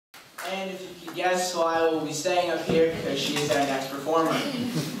And if you could guess, Lilah will be staying up here because she is our next performer.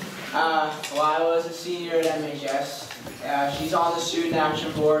 Lilah is a senior at MHS. She's on the Student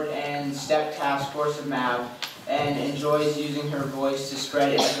Action Board and STEP Task Force of MAV and enjoys using her voice to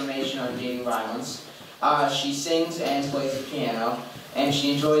spread information on dating violence. She sings and plays the piano, and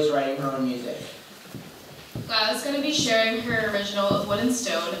she enjoys writing her own music. Lilah's going to be sharing her original of Wood and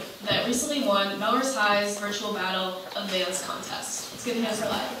Stone that recently won Melrose High's Virtual Battle of Bands contest. Let's give it a hand for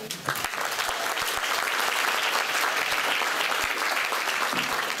Lilah.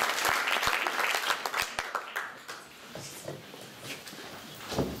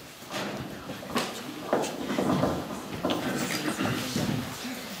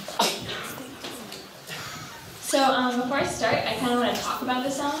 So before I start, I kind of want to talk about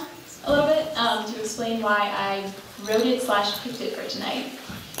this song a little bit to explain why I wrote it / picked it for tonight.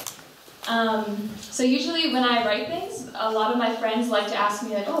 So usually when I write things, a lot of my friends like to ask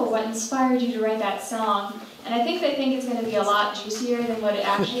me like, oh, what inspired you to write that song? And I think they think it's going to be a lot juicier than what it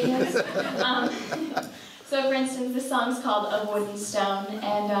actually is. So for instance, this song's called Of Wood and Stone,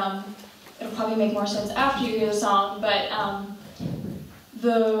 and it'll probably make more sense after you hear the song, but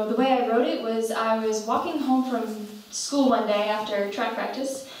the way I wrote it was I was walking home from school one day after track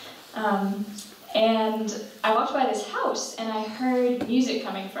practice, and I walked by this house and I heard music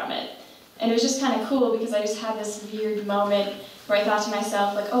coming from it. And it was just kind of cool because I just had this weird moment where I thought to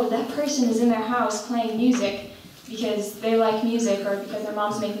myself, like, oh, that person is in their house playing music because they like music or because their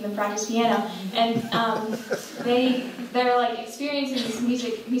mom's making them practice piano. And they're like experiencing this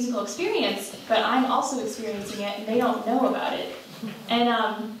musical experience, but I'm also experiencing it and they don't know about it. And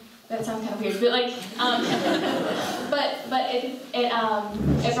that sounds kind of weird, but like, but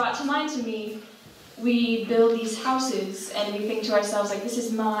it brought to mind to me, we build these houses and we think to ourselves like, this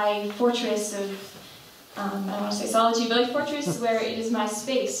is my fortress of, I don't want to say solitude, but like fortress where it is my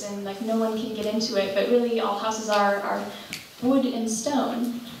space and like no one can get into it, but really all houses are wood and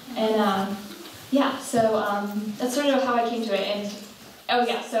stone. And yeah, so that's sort of how I came to it. And oh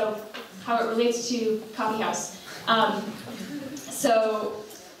yeah, so how it relates to Coffee House. So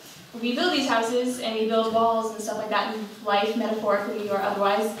we build these houses and we build walls and stuff like that in life, metaphorically or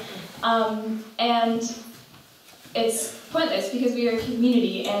otherwise. And it's pointless because we are a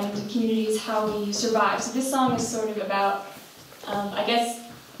community and community is how we survive. So this song is sort of about, I guess,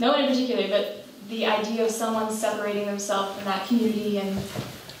 no one in particular, but the idea of someone separating themselves from that community and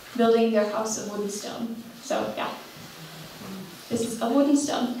building their house of wood and stone. So yeah, this is Of Wood and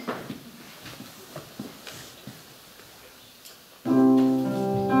Stone.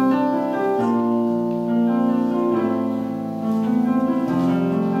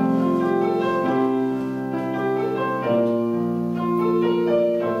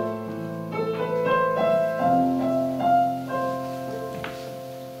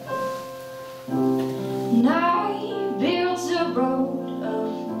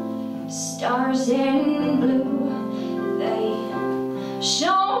 Stars in blue, they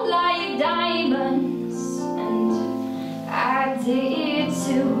shone like diamonds, and I did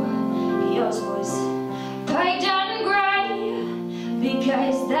too. Yours was bright and gray,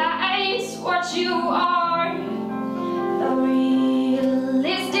 because that's what you are, a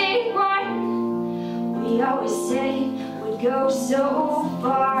realistic one. We always said would go so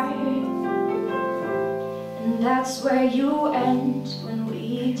far, and that's where you end when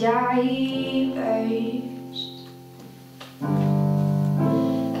we diverged.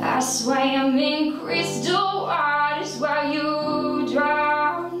 I swam in crystal waters while you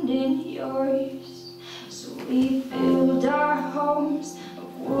drowned in yours. So we build our homes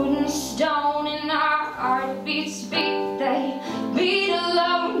of wood and stone, and our heartbeats beat, they beat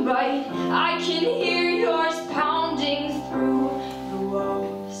alone, but I can hear yours pounding through the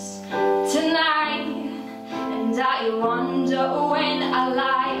walls tonight. And I wonder when I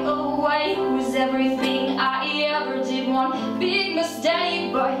lie awake, was everything I ever did one big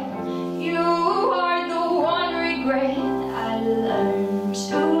mistake? But you are the one regret I learned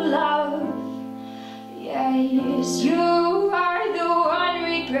to love. Yes, you are the one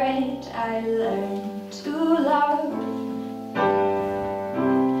regret I learned to love.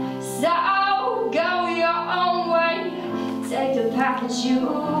 So go your own way, take the path that you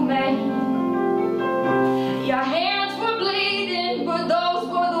made. Your hands were bleeding, but those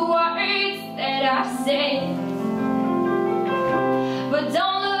were the words that I said. But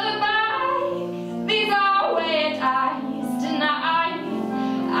don't look back, these are wet eyes tonight.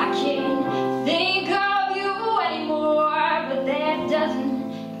 I can't think of you anymore, but that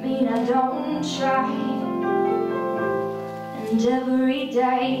doesn't mean I don't try. And every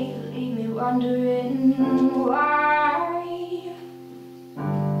day you leave me wondering why.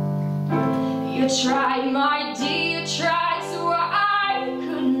 You tried, my dear, tried, so I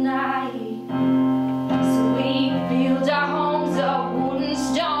couldn't I. So we built our homes of wood and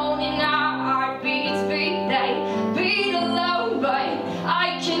stone, and our heartbeats beat, they beat alone, but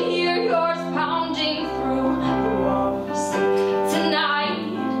I can hear yours pounding through the walls tonight.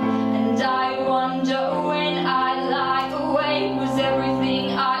 And I wonder when I lie awake, was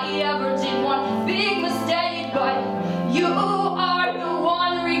everything I ever did one big mistake? But you are the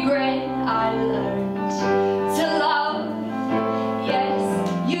one regret I learned to love. Yes,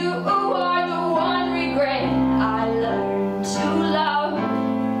 you are the one regret I learned to love.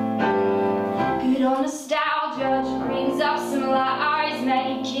 Good old nostalgia dreams of similar eyes,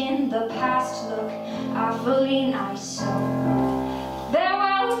 making the past look awfully nice. So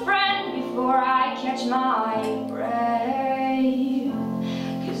farewell, friend, before I catch my breath,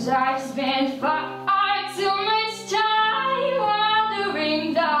 'cause I've spent far too much time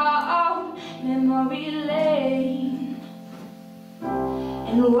wandering down memory lane.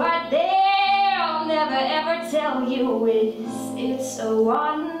 And what they'll never ever tell you is it's a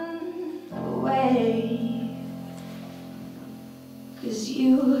one-way. 'Cause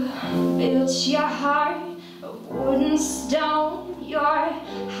you built your heart of wood and stone. Your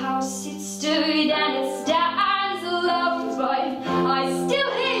house, it stood and it stands alone, but I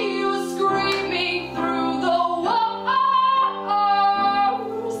still hear you screaming through the walls.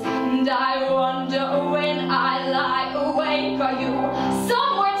 And I wonder when I lie awake, are you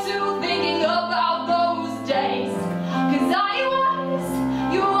somewhere too thinking about those days? 'Cause I was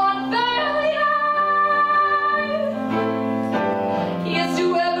your one failure. Here's to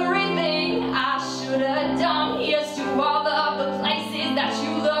everything I should have done. Here's to all of the places that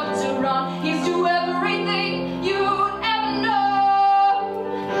you love to run. Here's to everything you'd ever know.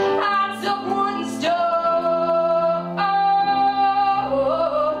 Hearts of wood and stone.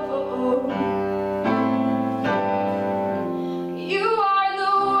 You are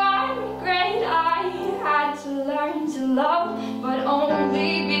the one regret I had to learn to love, but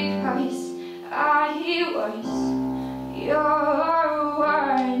only because I was your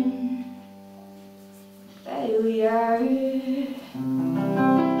one failure.